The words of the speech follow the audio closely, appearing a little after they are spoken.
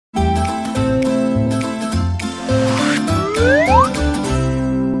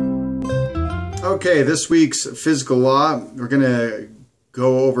Okay, this week's physical law, we're going to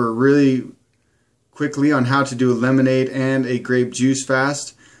go over really quickly on how to do a lemonade and a grape juice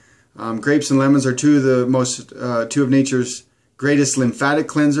fast. Grapes and lemons are two of nature's greatest lymphatic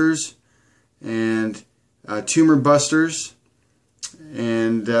cleansers and tumor busters.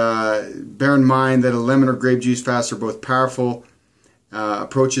 And bear in mind that a lemon or grape juice fast are both powerful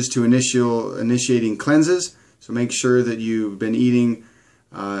approaches to initiating cleanses. So make sure that you've been eating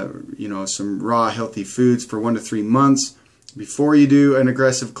some raw healthy foods for 1 to 3 months before you do an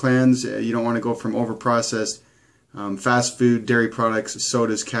aggressive cleanse. You don't want to go from overprocessed fast food, dairy products,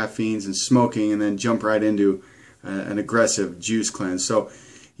 sodas, caffeines, and smoking, and then jump right into an aggressive juice cleanse. So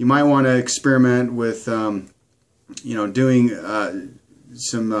you might want to experiment with doing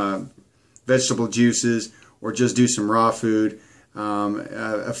some vegetable juices, or just do some raw food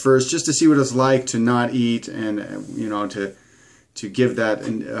at first, just to see what it's like to not eat, and to give that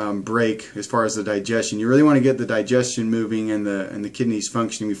break as far as the digestion. You really want to get the digestion moving and the kidneys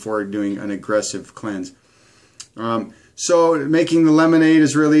functioning before doing an aggressive cleanse. So making the lemonade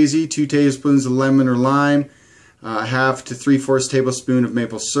is real easy. 2 tablespoons of lemon or lime, 1/2 to 3/4 tablespoon of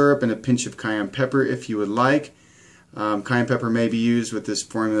maple syrup, and a pinch of cayenne pepper if you would like. Cayenne pepper may be used with this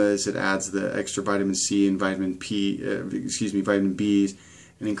formula as it adds the extra vitamin C and vitamin B's,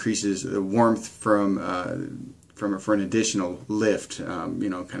 and increases the warmth for an additional lift.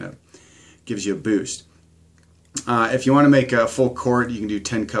 Kind of gives you a boost. If you want to make a full quart, you can do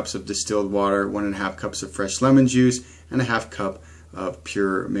 10 cups of distilled water, 1.5 cups of fresh lemon juice, and 1/2 cup of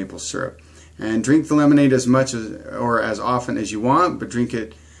pure maple syrup. And drink the lemonade as much or as often as you want, but drink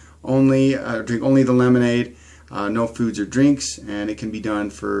only the lemonade. No foods or drinks, and it can be done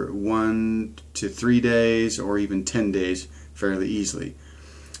for 1 to 3 days or even 10 days fairly easily.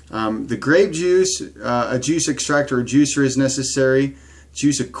 The grape juice, a juice extractor or juicer is necessary.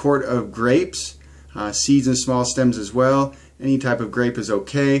 Juice a quart of grapes, seeds and small stems as well. Any type of grape is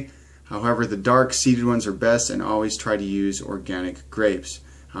okay. However, the dark seeded ones are best, and always try to use organic grapes.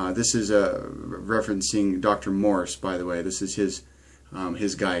 This is referencing Dr. Morse, by the way. This is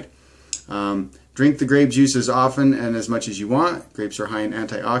his guide. Drink the grape juice as often and as much as you want. Grapes are high in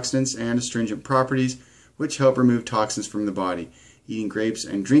antioxidants and astringent properties, which help remove toxins from the body. Eating grapes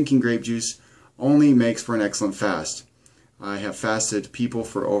and drinking grape juice only makes for an excellent fast. I have fasted people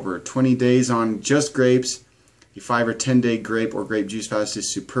for over 20 days on just grapes. A 5 or 10 day grape or grape juice fast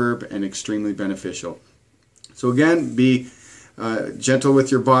is superb and extremely beneficial. So again, be gentle with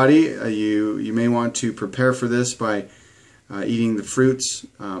your body. You may want to prepare for this by eating the fruits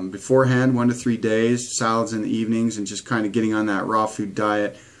beforehand, 1 to 3 days, salads in the evenings, and just kind of getting on that raw food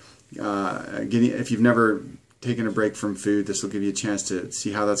diet. If you've never taken a break from food, this will give you a chance to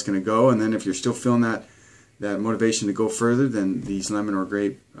see how that's going to go. And then if you're still feeling that motivation to go further, then these lemon or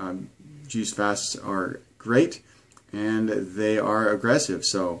grape juice fasts are great, and they are aggressive.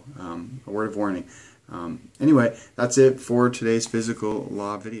 So a word of warning. Anyway, that's it for today's physical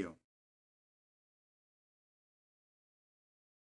law video.